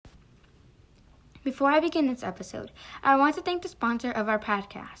Before I begin this episode, I want to thank the sponsor of our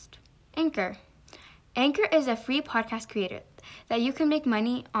podcast, Anchor. Anchor is a free podcast creator that you can make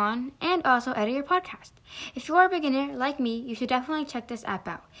money on and also edit your podcast. If you are a beginner like me, you should definitely check this app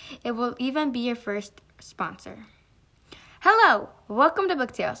out. It will even be your first sponsor. Hello, welcome to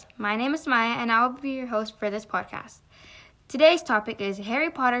Book Tales. My name is Maya and I will be your host for this podcast. Today's topic is Harry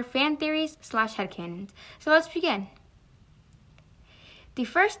Potter fan theories / headcanons. So let's begin. The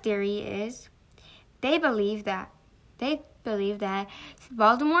first theory is they believe that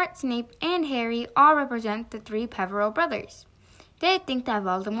Voldemort, Snape, and Harry all represent the three Peverell brothers. They think that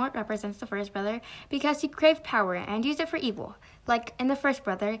Voldemort represents the first brother because he craved power and used it for evil. Like in the first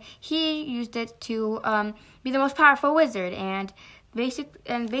brother, he used it to be the most powerful wizard and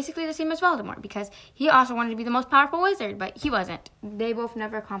basically the same as Voldemort because he also wanted to be the most powerful wizard, but he wasn't. They both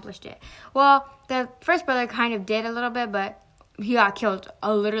never accomplished it. Well, the first brother kind of did a little bit, but he got killed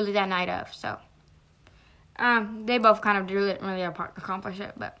literally that night of, so they both kind of didn't really accomplish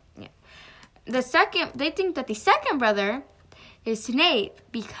it, but yeah. They think that the second brother is Snape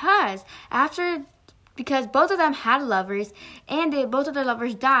because both of them had lovers and both of their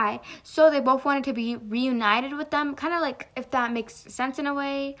lovers died, so they both wanted to be reunited with them, kind of like, if that makes sense in a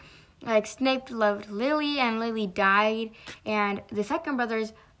way. Like Snape loved Lily and Lily died, and the second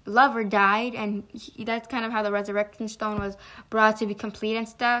brother's lover died, and that's kind of how the resurrection stone was brought to be complete and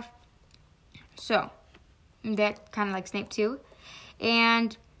stuff. So that kind of like Snape too.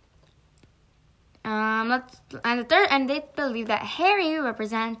 And they believe that Harry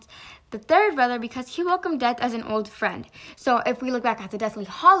represents the third brother because he welcomed death as an old friend. So if we look back at the Deathly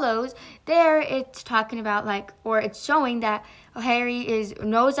Hallows, there it's talking about it's showing that Harry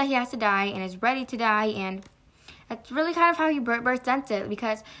knows that he has to die and is ready to die, and that's really kind of how he presents it,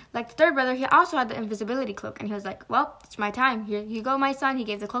 because like the third brother, he also had the invisibility cloak, and he was like, well, it's my time. Here you go, my son. He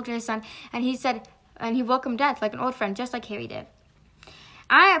gave the cloak to his son, and he welcomed death like an old friend, just like Harry did.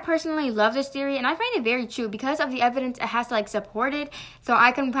 I personally love this theory, and I find it very true because of the evidence it has to support it, so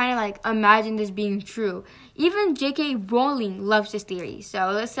I can kind of imagine this being true. Even J.K. Rowling loves this theory,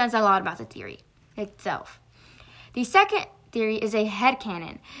 so this says a lot about the theory itself. The second theory is a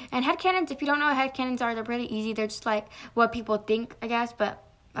headcanon. And headcanons, if you don't know what headcanons are, they're pretty easy. They're just what people think, I guess, but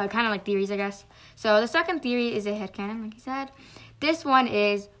kind of like theories, I guess. So the second theory is a headcanon, like you said. This one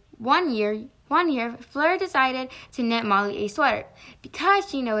is one year, Fleur decided to knit Molly a sweater because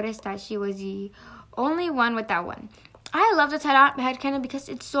she noticed that she was the only one without one. I love this headcanon because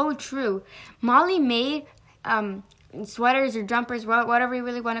it's so true. Molly made sweaters or jumpers, whatever you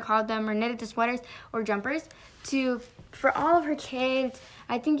really want to call them, or knitted the sweaters or jumpers for all of her kids.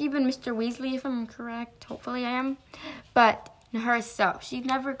 I think even Mr. Weasley, if I'm correct. Hopefully I am. But herself, she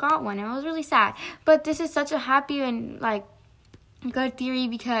never got one, and it was really sad. But this is such a happy and good theory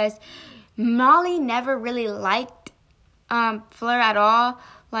because Molly never really liked Fleur at all.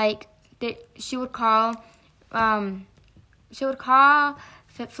 She would call Fleur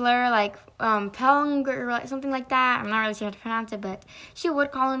Pung or something like that. I'm not really sure how to pronounce it, but she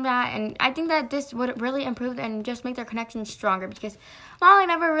would call him that. And I think that this would really improve and just make their connection stronger because Molly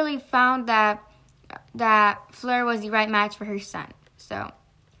never really found that Fleur was the right match for her son. So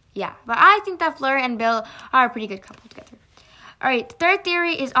yeah, but I think that Fleur and Bill are a pretty good couple together. Alright, the third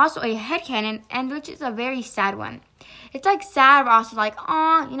theory is also a headcanon, and which is a very sad one. It's sad, but also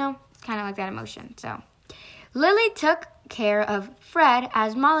aw, it's kind of like that emotion. So, Lily took care of Fred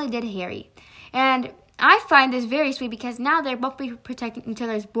as Molly did Harry. And I find this very sweet because now they're both protecting each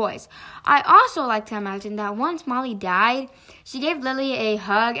other's boys. I also like to imagine that once Molly died, she gave Lily a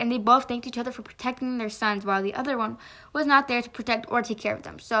hug, and they both thanked each other for protecting their sons while the other one was not there to protect or take care of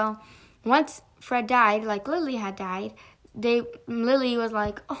them. So, once Fred died, like Lily had died, Lily was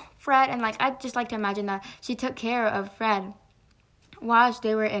oh, Fred, and I just like to imagine that she took care of Fred while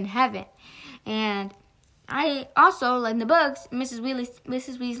they were in heaven. And I also, in the books, Mrs.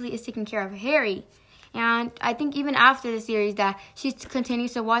 Weasley is taking care of Harry. And I think even after the series that she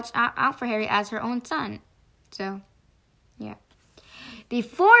continues to watch out for Harry as her own son. So, yeah. The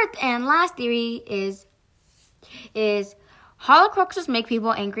fourth and last theory is Horcruxes make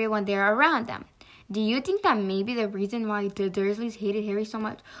people angry when they're around them. Do you think that maybe the reason why the Dursleys hated Harry so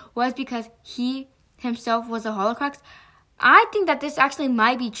much was because he himself was a Horcrux? I think that this actually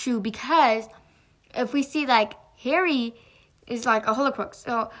might be true because if we see Harry is a Horcrux.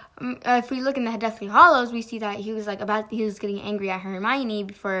 So if we look in the Deathly Hallows, we see that he was getting angry at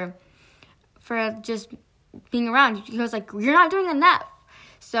Hermione for just being around. He was you're not doing enough.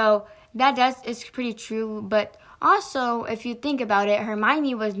 So that is pretty true, but also, if you think about it,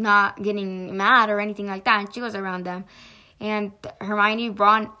 Hermione was not getting mad or anything like that, and she was around them. and Hermione,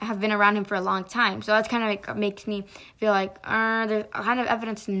 Ron have been around him for a long time. So that's kind of like makes me feel like there's kind of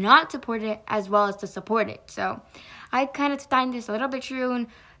evidence to not support it as well as to support it. So I kind of find this a little bit true and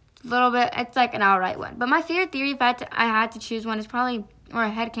a little bit, it's like an outright one. But my favorite theory, if I had to choose one, is probably, or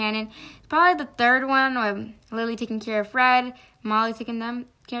a headcanon, probably the third one, or Lily taking care of Fred, Molly taking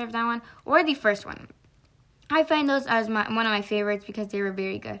care of that one, or the first one. I find those as one of my favorites because they were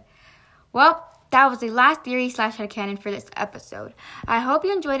very good. Well, that was the last theory / headcanon for this episode. I hope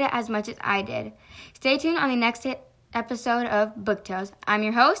you enjoyed it as much as I did. Stay tuned on the next episode of Book Tales. I'm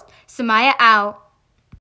your host, Samaya out.